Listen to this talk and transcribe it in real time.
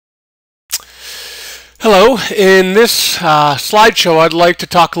Hello, in this slideshow I'd like to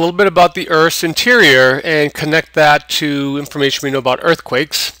talk a little bit about the Earth's interior and connect that to information we know about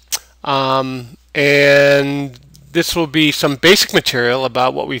earthquakes. And this will be some basic material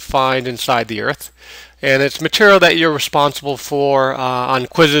about what we find inside the Earth. And it's material that you're responsible for on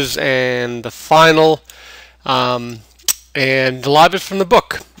quizzes and the final. And a lot of it's from the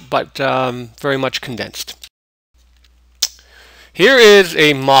book, but very much condensed. Here is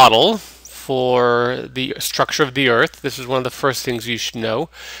a model for the structure of the Earth. This is one of the first things you should know,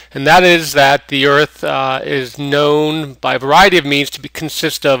 and that is that the Earth is known by a variety of means to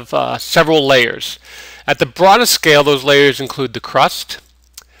consist of several layers. At the broadest scale, those layers include the crust,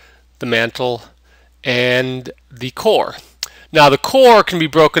 the mantle, and the core. Now, the core can be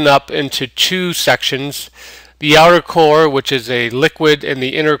broken up into two sections: the outer core, which is a liquid, and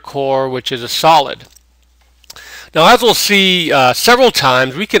the inner core, which is a solid. Now, as we'll see several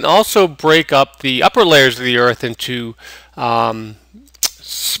times, we can also break up the upper layers of the Earth into finer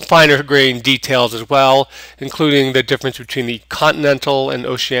grained details as well, including the difference between the continental and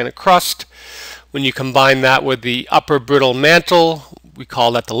oceanic crust. When you combine that with the upper brittle mantle, we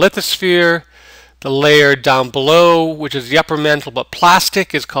call that the lithosphere. The layer down below, which is the upper mantle but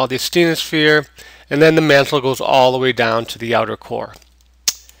plastic, is called the asthenosphere. And then the mantle goes all the way down to the outer core.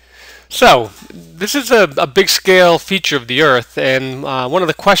 So, this is a big scale feature of the Earth, and one of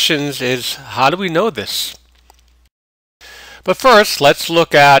the questions is, how do we know this? But first, let's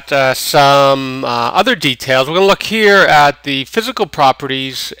look at some other details. We're going to look here at the physical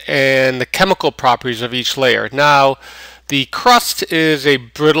properties and the chemical properties of each layer. Now, the crust is a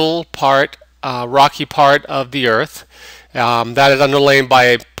brittle part, rocky part of the Earth that is underlain by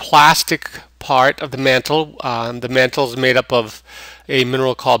a plastic part of the mantle. The mantle is made up of a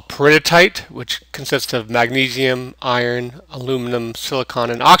mineral called peridotite, which consists of magnesium, iron, aluminum, silicon,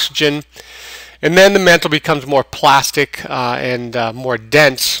 and oxygen. And then the mantle becomes more plastic and more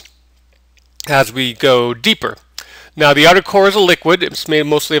dense as we go deeper. Now, the outer core is a liquid. It's made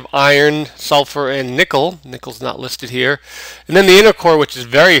mostly of iron, sulfur, and nickel. Nickel's not listed here. And then the inner core, which is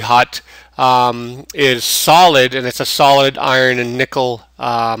very hot, is solid, and it's a solid iron and nickel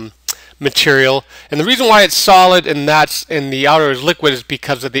material. And the reason why it's solid and the outer is liquid is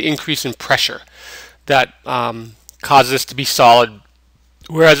because of the increase in pressure that causes this to be solid,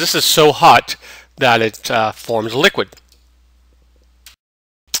 whereas this is so hot that it forms a liquid.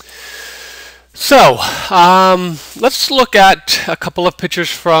 So let's look at a couple of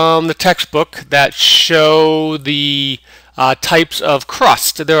pictures from the textbook that show the types of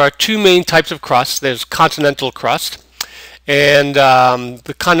crust. There are two main types of crust. There's continental crust. And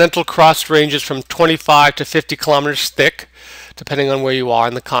the continental crust ranges from 25 to 50 kilometers thick, depending on where you are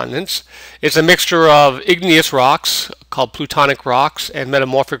in the continents. It's a mixture of igneous rocks, called plutonic rocks, and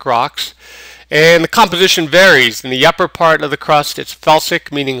metamorphic rocks. And the composition varies. In the upper part of the crust, it's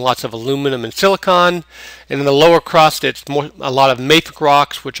felsic, meaning lots of aluminum and silicon. And in the lower crust, it's a lot of mafic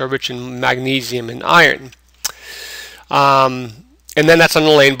rocks, which are rich in magnesium and iron. And then that's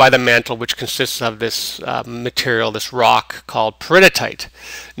underlain by the mantle, which consists of this material, this rock called peridotite.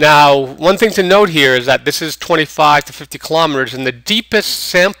 Now, one thing to note here is that this is 25 to 50 kilometers, and the deepest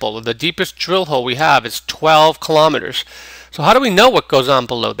sample, the deepest drill hole we have is 12 kilometers. So how do we know what goes on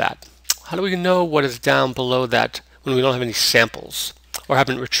below that? How do we know what is down below that when we don't have any samples or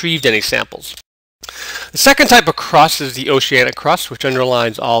haven't retrieved any samples? The second type of crust is the oceanic crust, which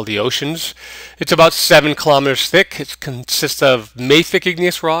underlines all the oceans. It's about 7 kilometers thick. It consists of mafic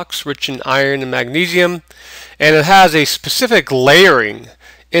igneous rocks, rich in iron and magnesium, and it has a specific layering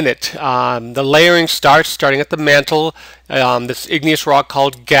in it. The layering starting at the mantle, this igneous rock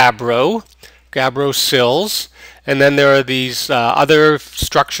called gabbro sills, and then there are these other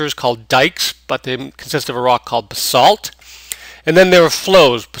structures called dikes, but they consist of a rock called basalt. And then there are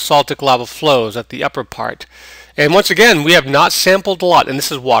flows, basaltic lava flows at the upper part. And once again, we have not sampled a lot, and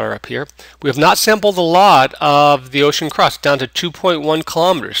this is water up here. We have not sampled a lot of the ocean crust, down to 2.1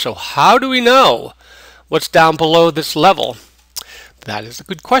 kilometers. So how do we know what's down below this level? That is a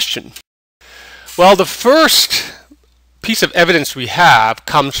good question. Well, the first piece of evidence we have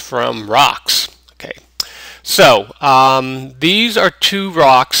comes from rocks. Okay, so these are two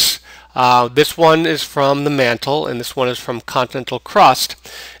rocks. This one is from the mantle, and this one is from continental crust.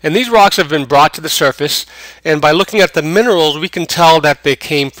 And these rocks have been brought to the surface, and by looking at the minerals, we can tell that they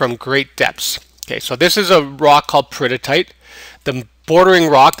came from great depths. Okay, so this is a rock called peridotite. The bordering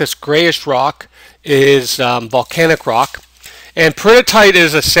rock, this grayish rock, is volcanic rock. And peridotite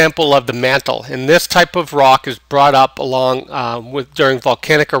is a sample of the mantle, and this type of rock is brought up along during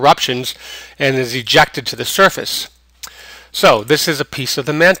volcanic eruptions and is ejected to the surface. So this is a piece of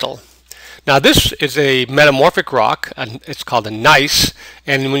the mantle. Now this is a metamorphic rock, and it's called a gneiss,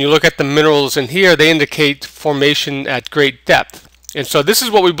 and when you look at the minerals in here, they indicate formation at great depth. And so this is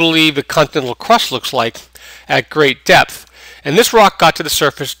what we believe the continental crust looks like at great depth. And this rock got to the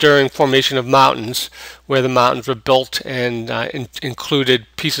surface during formation of mountains, where the mountains were built and included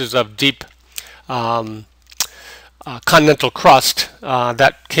pieces of deep continental crust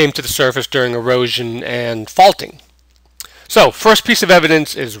that came to the surface during erosion and faulting. So first piece of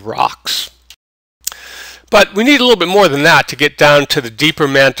evidence is rocks. But we need a little bit more than that to get down to the deeper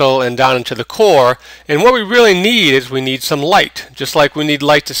mantle and down into the core. And what we really need is we need some light. Just like we need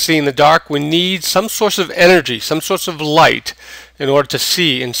light to see in the dark, we need some source of energy, some source of light in order to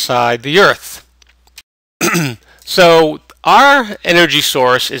see inside the earth. So our energy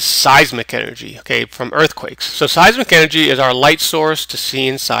source is seismic energy, okay, from earthquakes. So seismic energy is our light source to see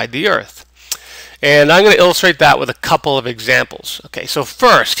inside the earth. And I'm going to illustrate that with a couple of examples. Okay, so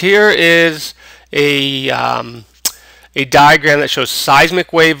first, here is a diagram that shows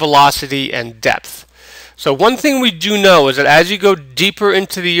seismic wave velocity and depth. So one thing we do know is that as you go deeper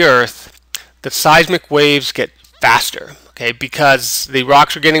into the earth, the seismic waves get faster, okay, because the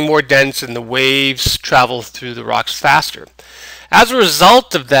rocks are getting more dense and the waves travel through the rocks faster. As a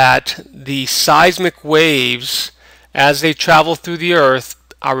result of that, the seismic waves, as they travel through the earth,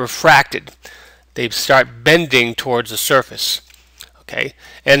 are refracted. They start bending towards the surface. Okay,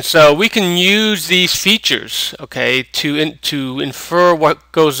 and so we can use these features, okay, to infer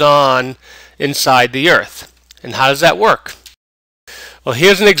what goes on inside the earth. And how does that work? Well,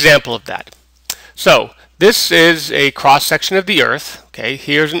 here's an example of that. So this is a cross-section of the earth. Okay,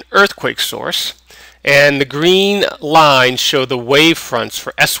 here's an earthquake source, and the green lines show the wave fronts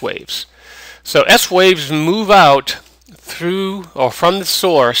for S waves. So S waves move out through or from the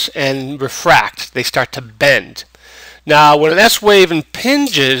source and refract. They start to bend. Now, when an S wave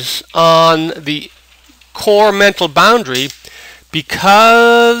impinges on the core mental boundary,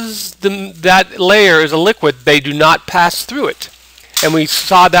 because that layer is a liquid, they do not pass through it. And we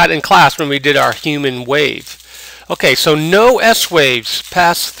saw that in class when we did our human wave. Okay, so no S waves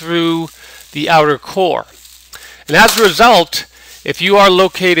pass through the outer core. And as a result, if you are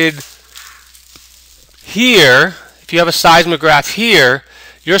located here, if you have a seismograph here,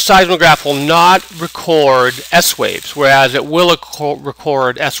 your seismograph will not record S waves, whereas it will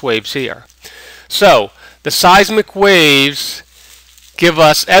record S waves here. So the seismic waves give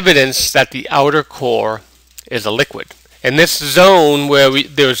us evidence that the outer core is a liquid. And this zone where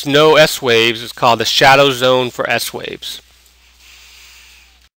there's no S waves is called the shadow zone for S waves.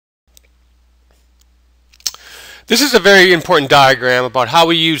 This is a very important diagram about how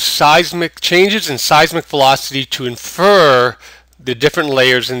we use seismic changes in seismic velocity to infer the different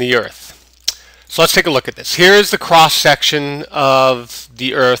layers in the earth. So let's take a look at this. Here is the cross-section of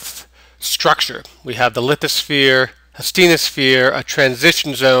the earth structure. We have the lithosphere, astenosphere, a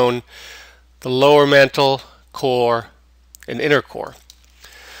transition zone, the lower mantle, core, and inner core.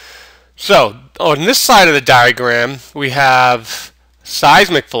 So on this side of the diagram, we have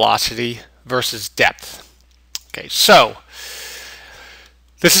seismic velocity versus depth. Okay, so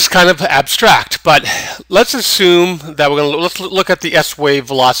this is kind of abstract, but let's assume that let's look at the S wave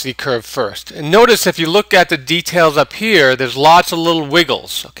velocity curve first. And notice if you look at the details up here, there's lots of little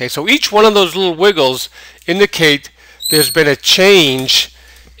wiggles. Okay, so each one of those little wiggles indicate there's been a change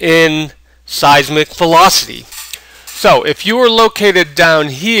in seismic velocity. So if you were located down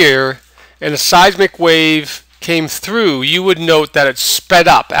here and a seismic wave came through, you would note that it sped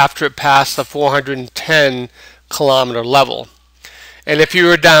up after it passed the 410 kilometer level. And if you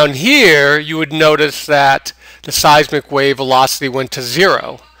were down here, you would notice that the seismic wave velocity went to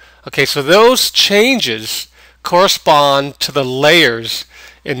 0. Okay, so those changes correspond to the layers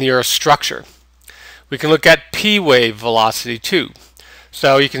in the Earth's structure. We can look at P wave velocity too.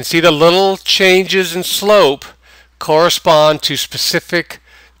 So you can see the little changes in slope correspond to specific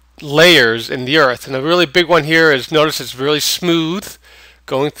layers in the Earth. And a really big one here is, notice it's really smooth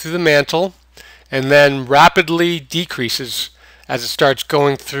going through the mantle and then rapidly decreases as it starts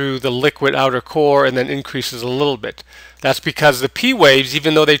going through the liquid outer core and then increases a little bit. That's because the P waves,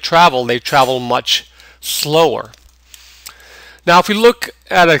 even though they travel much slower. Now if we look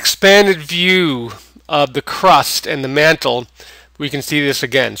at an expanded view of the crust and the mantle, we can see this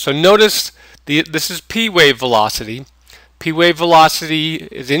again. So notice this is P wave velocity. P wave velocity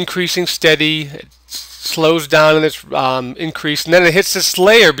is increasing steady. It slows down in its increase, and then it hits this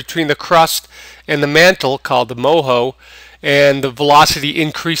layer between the crust and the mantle called the moho, and the velocity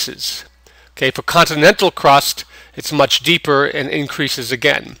increases. Okay, for continental crust, it's much deeper and increases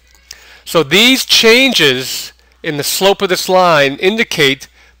again. So these changes in the slope of this line indicate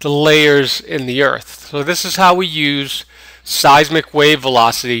the layers in the Earth. So this is how we use seismic wave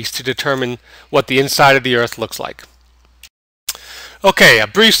velocities to determine what the inside of the Earth looks like. Okay, a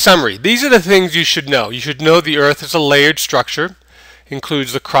brief summary. These are the things you should know. You should know the Earth is a layered structure,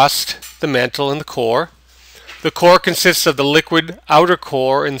 includes the crust, the mantle, and the core. The core consists of the liquid outer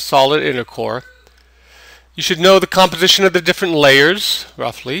core and solid inner core. You should know the composition of the different layers,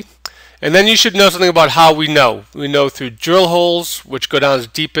 roughly. And then you should know something about how we know. We know through drill holes, which go down as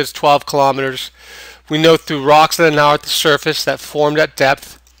deep as 12 kilometers. We know through rocks that are now at the surface that formed at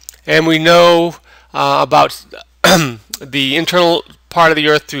depth. And we know about the internal part of the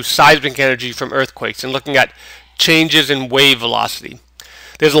Earth through seismic energy from earthquakes and looking at changes in wave velocity.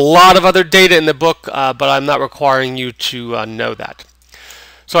 There's a lot of other data in the book, but I'm not requiring you to know that.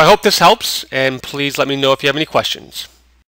 So I hope this helps, and please let me know if you have any questions.